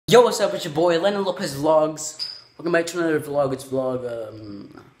Yo, what's up? It's your boy, Lennon Lopez Vlogs. Welcome back to another vlog. It's vlog,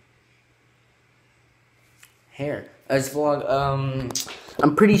 It's vlog,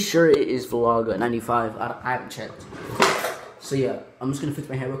 I'm pretty sure it is vlog 95. I haven't checked. So yeah, I'm just gonna fix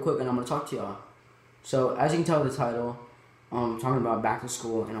my hair real quick and I'm gonna talk to y'all. So, as you can tell the title, I'm talking about back to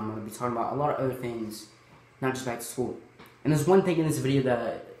school, and I'm gonna be talking about a lot of other things, not just back to school. And there's one thing in this video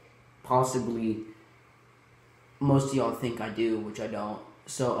that possibly most of y'all think I do, which I don't.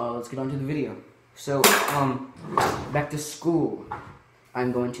 So let's get on to the video. So back to school.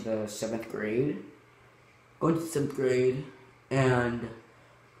 I'm going to the 7th grade. And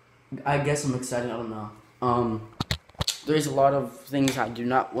I guess I'm excited. I don't know. There's a lot of things I do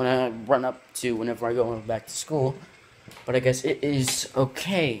not want to run up to whenever I go back to school, but I guess it is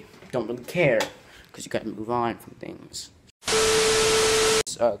okay. Don't really care because you gotta move on from things.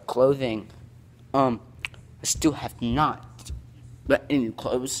 Clothing. I still have not got any new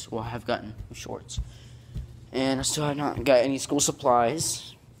clothes. Well, I have gotten new shorts, and I still have not got any school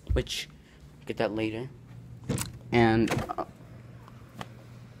supplies, which I'll get that later. And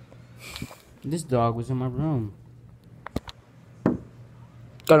this dog was in my room.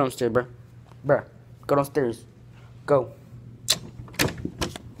 Go downstairs, bruh. Go downstairs. Go.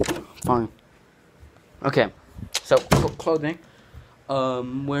 Fine. Okay. So clothing.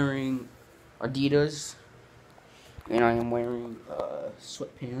 Wearing Adidas. And I am wearing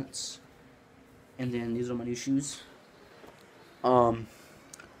sweatpants. And then these are my new shoes.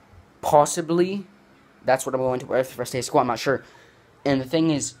 Possibly that's what I'm going to wear for the first day of school. I'm not sure. And the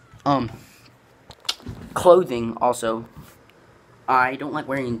thing is, clothing also. I don't like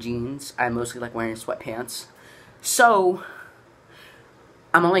wearing jeans. I mostly like wearing sweatpants. So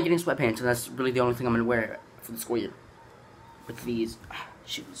I'm only getting sweatpants, and that's really the only thing I'm gonna wear for the school year. With these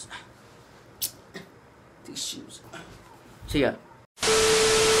shoes. So yeah,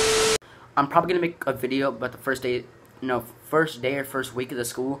 I'm probably gonna make a video about the first day or first week of the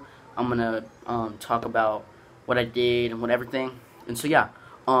school. I'm gonna talk about what I did and everything. And so yeah,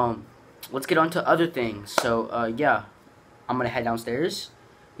 let's get on to other things. So yeah, I'm gonna head downstairs,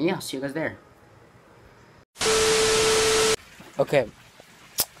 and yeah, see you guys there. Okay,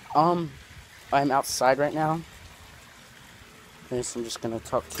 I'm outside right now. And so I'm just gonna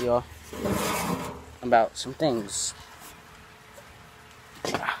talk to y'all about some things.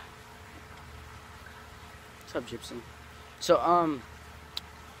 What's up, Gypsy? So,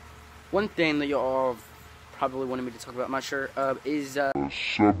 one thing that y'all probably wanted me to talk about, I'm not sure, is,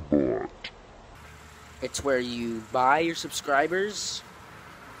 Subbot. It's where you buy your subscribers,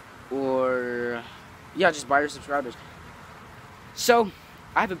 or, yeah, just buy your subscribers. So,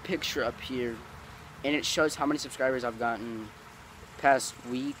 I have a picture up here, and it shows how many subscribers I've gotten past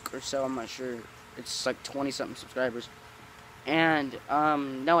week or so. I'm not sure. It's like 20-something subscribers. And,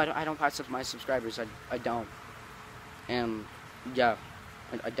 no, I don't buy my subscribers. I don't. And, yeah,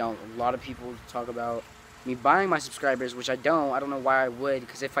 I don't. A lot of people talk about me buying my subscribers, which I don't. I don't know why I would,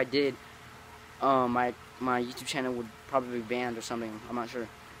 because if I did, my YouTube channel would probably be banned or something. I'm not sure.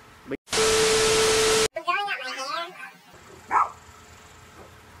 But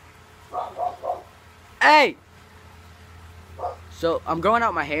hey! So, I'm growing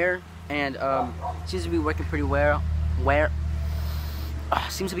out my hair, and, seems to be working pretty well.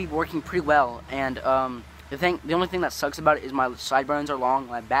 Seems to be working pretty well, and, the only thing that sucks about it is my sideburns are long,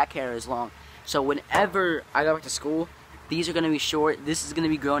 my back hair is long. So, whenever I go back to school, these are going to be short, this is going to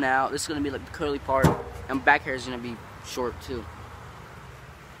be grown out, this is going to be like the curly part, and back hair is going to be short, too.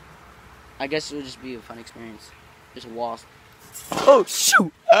 I guess it would just be a fun experience. There's a wasp. Oh,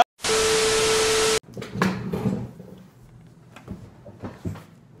 shoot!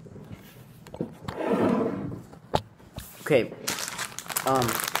 Okay, well,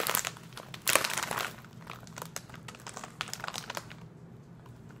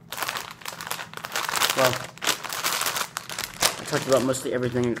 I talked about mostly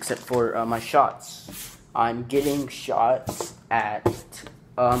everything except for my shots. I'm getting shots at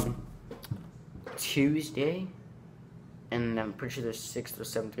Tuesday, and I'm pretty sure there's 6th or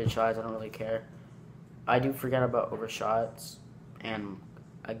 7th grade shots. I don't really care. I do forget about overshots, and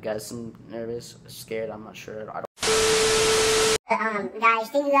I guess I'm nervous, scared, I'm not sure. Guys,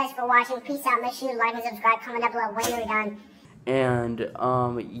 thank you guys for watching. Peace out. Make sure you like and subscribe. Comment down below when you're done. And,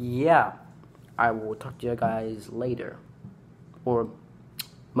 yeah, I will talk to you guys later. Or,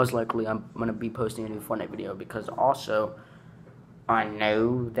 most likely, I'm going to be posting a new Fortnite video, because also, I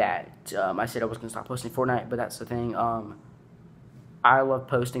know that, I said I was going to stop posting Fortnite, but that's the thing, I love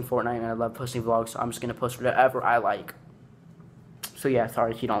posting Fortnite, and I love posting vlogs, so I'm just going to post whatever I like. So yeah,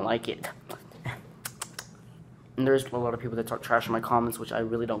 sorry if you don't like it. And there's a lot of people that talk trash in my comments, which I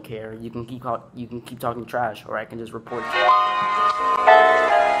really don't care. You can keep talking trash, or I can just report it.